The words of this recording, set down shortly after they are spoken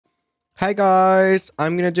Hey guys,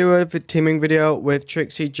 I'm gonna do a teaming video with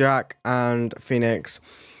Trixie, Jack, and Phoenix.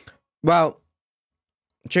 Well,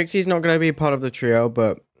 Trixie's not gonna be part of the trio,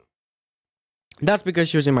 but that's because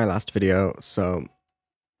she was in my last video, so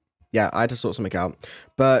yeah, I had to sort something out.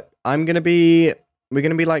 But we're gonna be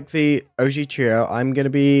like the OG trio. I'm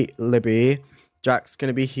gonna be Libby, Jack's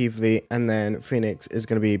gonna be Heavely, and then Phoenix is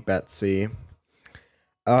gonna be Betsy.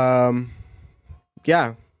 Yeah.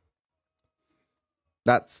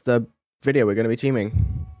 That's the video we're gonna be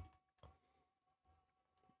teaming.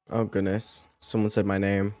 Oh goodness, someone said my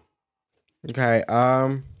name. Okay,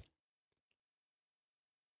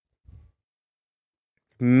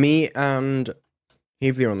 me and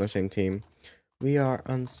Heavely are on the same team. We are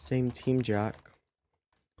on the same team, Jack.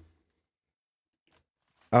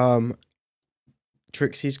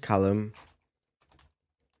 Trixie's Callum.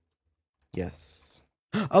 Yes.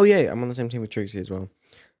 Oh yeah, I'm on the same team with Trixie as well.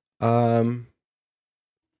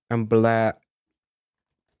 And Blair.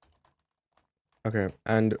 Okay,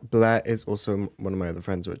 and Blair is also one of my other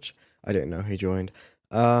friends, which I didn't know he joined.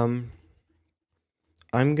 I'm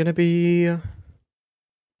gonna be...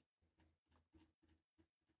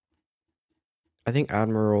 I think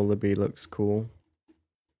Admiral Libby looks cool.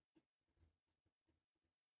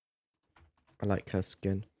 I like her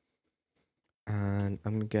skin. And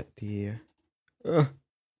I'm gonna get the... Oh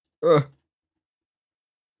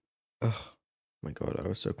my god, I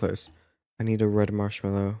was so close. I need a red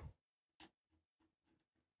marshmallow.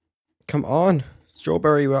 Come on!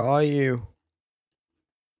 Strawberry, where are you?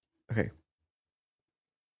 Okay.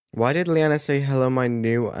 Why did Liana say hello my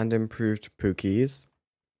new and improved Pookies?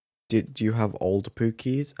 Did you have old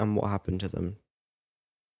Pookies? And what happened to them?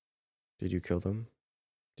 Did you kill them?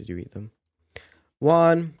 Did you eat them?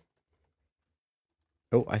 One!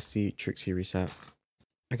 Oh, I see Trixie reset.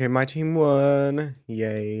 Okay, my team won.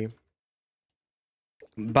 Yay.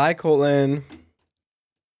 Bye, Cortland.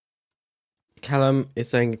 Callum is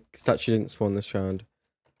saying statue didn't spawn this round.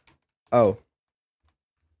 Oh.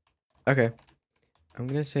 Okay. I'm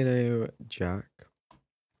gonna say to Jack.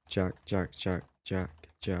 Jack.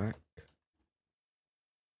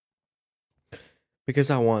 Because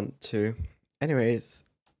I want to. Anyways.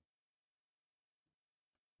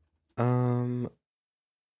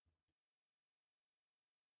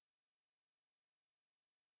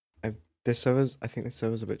 I think this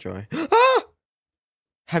server's a bit dry. Ah!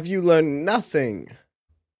 Have you learned nothing?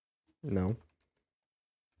 No.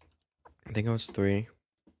 I think I was 3.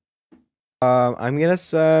 I'm gonna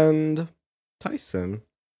send Tyson.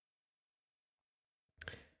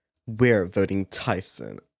 We're voting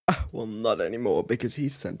Tyson. Well, not anymore because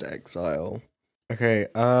he's sent to exile. Okay,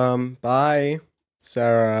 bye,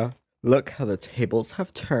 Sarah. Look how the tables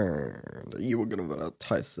have turned. You were gonna vote out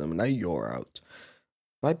Tyson, now you're out.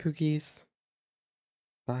 Bye, Pookies.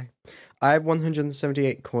 Bye. I have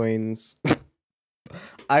 178 coins.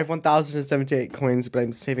 I have 1,078 coins, but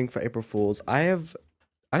I'm saving for April Fools. I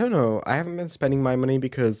don't know. I haven't been spending my money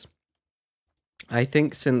because I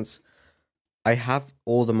think since I have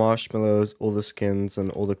all the marshmallows, all the skins,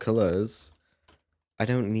 and all the colors, I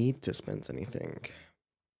don't need to spend anything.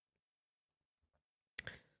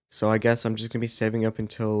 So I guess I'm just going to be saving up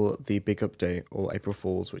until the big update, or April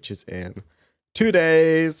Fools, which is in 2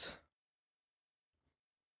 days.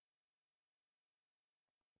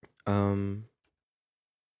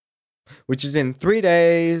 Which is in 3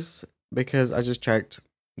 days, because I just checked.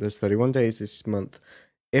 There's 31 days this month.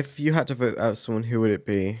 If you had to vote out someone, who would it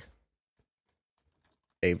be?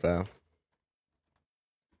 Ava.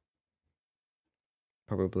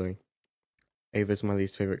 Probably. Ava's my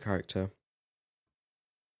least favorite character.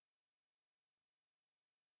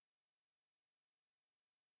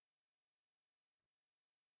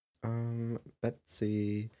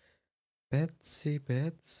 Betsy.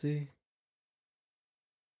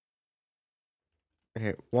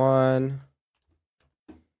 Okay, 1.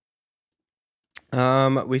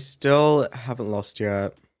 We still haven't lost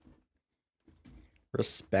yet.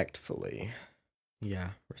 Respectfully.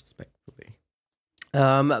 Yeah, respectfully.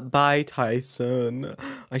 Bye, Tyson.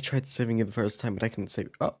 I tried saving you the first time, but I couldn't save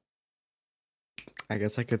you. Oh. I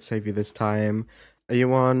guess I could save you this time. Are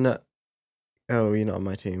you on... Oh, you're not on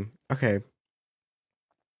my team. Okay.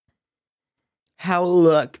 How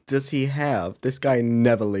luck does he have? This guy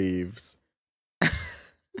never leaves.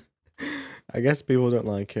 I guess people don't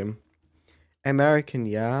like him. American,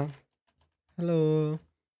 yeah? Hello.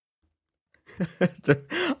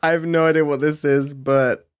 I have no idea what this is,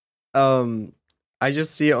 but I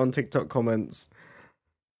just see it on TikTok comments.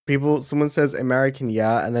 Someone says American,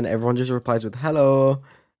 yeah, and then everyone just replies with hello.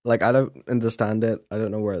 Like, I don't understand it. I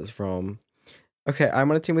don't know where it's from. Okay,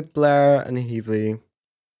 I'm on a team with Blair and Heavely.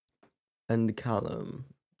 and Callum.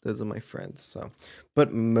 Those are my friends. So,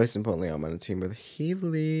 but most importantly, I'm on a team with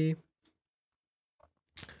Heavely.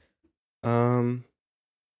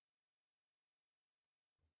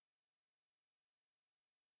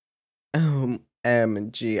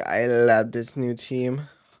 OMG, I love this new team.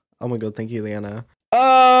 Oh my god, thank you, Liana.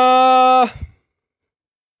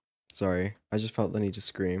 Sorry, I just felt the need to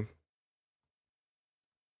scream.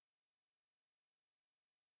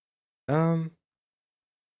 I'll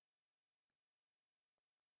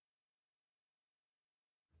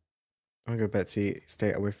go Betsy,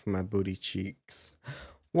 stay away from my booty cheeks.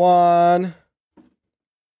 One.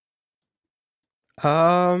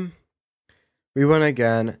 We won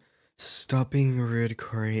again. Stop being rude,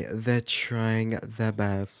 Corey. They're trying their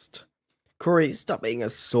best. Corey, stop being a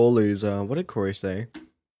sore loser. What did Corey say?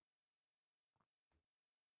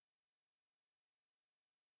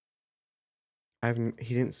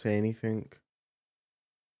 He didn't say anything.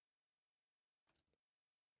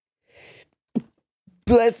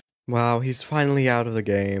 Bless. Wow, he's finally out of the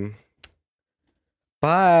game.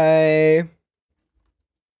 Bye.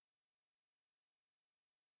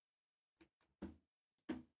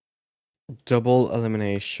 Double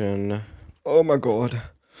elimination. Oh my god.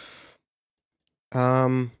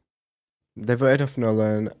 They voted off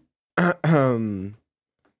Nolan.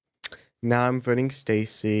 Now I'm voting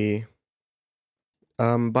Stacy.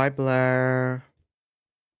 Bye Blair.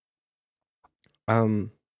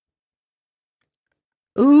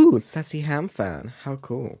 Ooh, Sassy Ham fan. How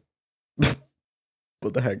cool.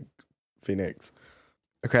 What the heck? Phoenix.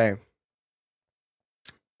 Okay.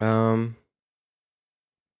 Someone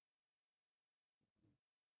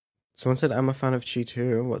said I'm a fan of Chi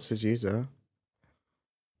too. What's his user?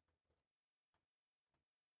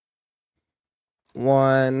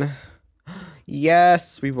 One.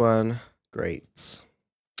 Yes, we won. Great.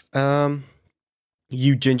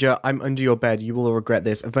 You Ginger, I'm under your bed. You will regret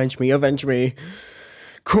this. Avenge me, avenge me.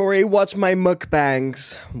 Corey, watch my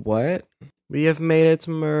mukbangs. What? We have made it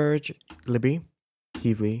to merge Libby,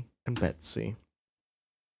 Heavely, and Betsy.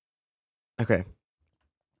 Okay.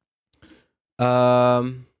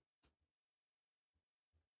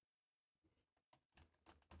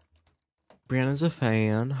 Brianna's a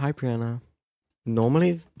fan. Hi, Brianna.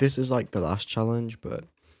 Normally, this is like the last challenge, but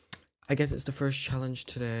I guess it's the first challenge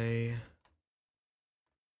today.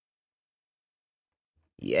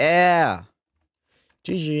 Yeah.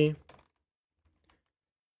 GG.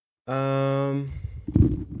 I'm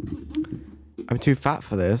too fat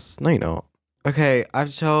for this. No, you're not. Okay, I have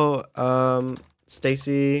to tell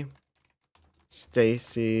Stacy,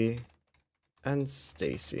 and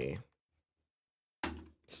Stacy.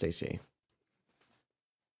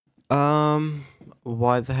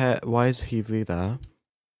 Why the heck? Why is Heavely there?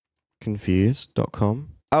 Confused.com.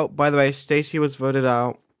 Oh, by the way, Stacy was voted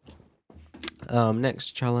out.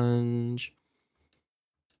 Next challenge.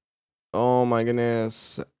 Oh my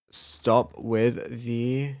goodness. Stop with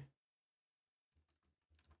the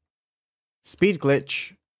speed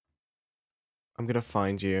glitch. I'm gonna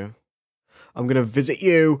find you. I'm gonna visit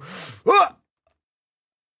you. Ah!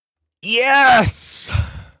 Yes!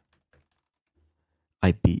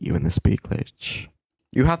 I beat you in the speed glitch.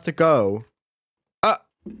 You have to go.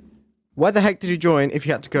 Why the heck did you join if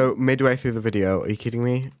you had to go midway through the video? Are you kidding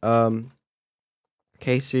me?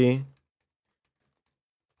 Casey.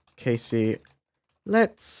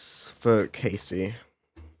 Let's vote Casey.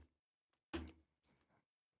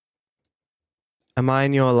 Am I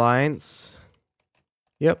in your alliance?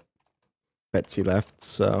 Yep. Betsy left,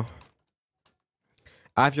 so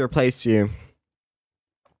I have to replace you.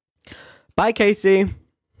 Bye, Casey.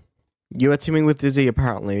 You are teaming with Dizzy,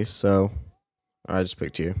 apparently, so I just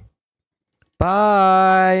picked you.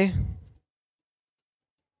 Bye.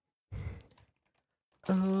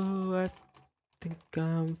 Oh, I think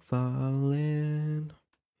I'm falling.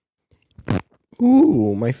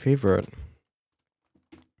 Ooh, my favorite.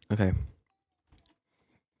 Okay.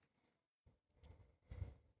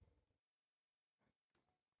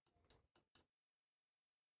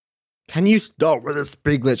 Can you stop with this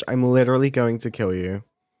big glitch? I'm literally going to kill you.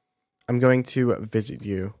 I'm going to visit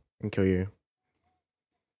you and kill you.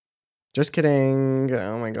 Just kidding.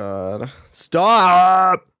 Oh my god.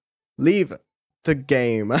 Stop! Leave the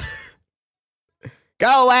game.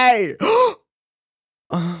 Go away!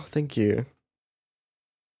 Oh, thank you.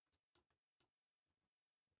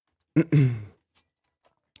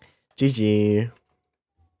 GG.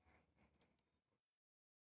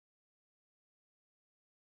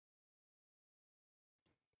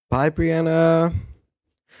 Bye, Brianna.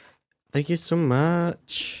 Thank you so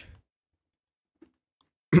much.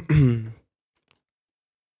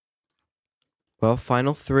 Well,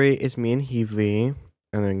 final 3 is me and Heavely,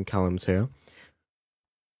 and then Callum's here.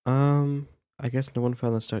 I guess no one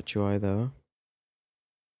found the statue either.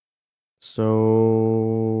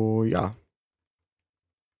 So yeah.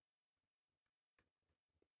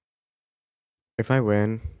 If I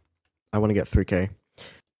win, I want to get 3K.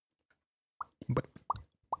 But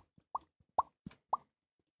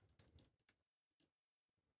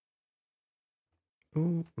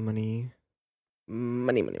ooh, money.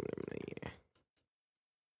 Money, money, money, money.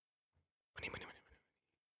 Money, money, money.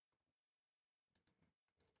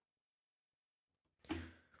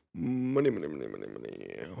 Money, money, money, money,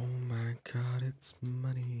 money. Oh my god, it's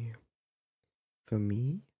money. For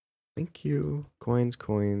me? Thank you. Coins,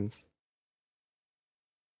 coins.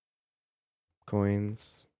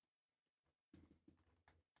 Coins.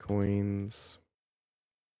 Coins.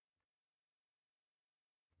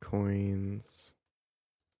 Coins.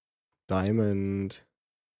 Diamond.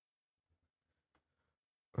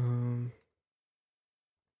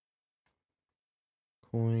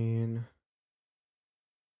 Coin.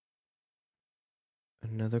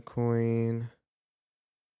 Another coin.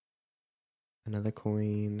 Another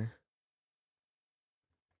coin.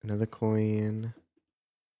 Another coin.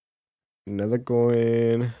 Another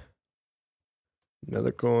coin.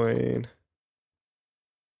 Another coin.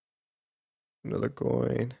 Another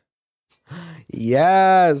coin.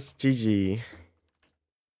 Yes! GG.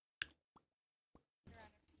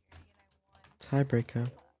 Tiebreaker.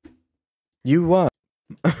 You won.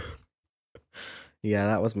 Yeah,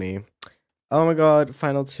 that was me. Oh my god,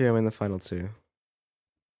 final 2. I'm in the final 2.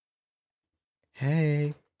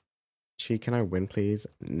 Hey. Chi, can I win, please?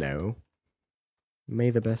 No. May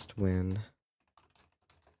the best win.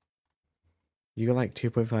 You got like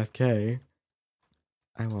 2.5k.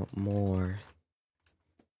 I want more.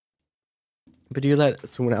 But you let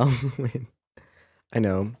someone else win. I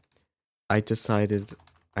know. I decided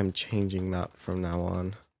I'm changing that from now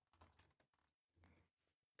on.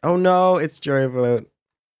 Oh no, it's jury vote.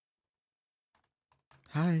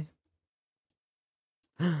 Hi.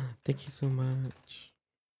 Thank you so much.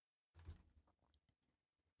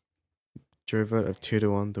 Jury vote of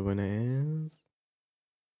 2-1. The winner is...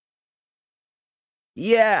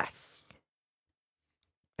 Yes!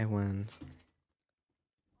 I won.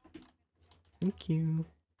 Thank you.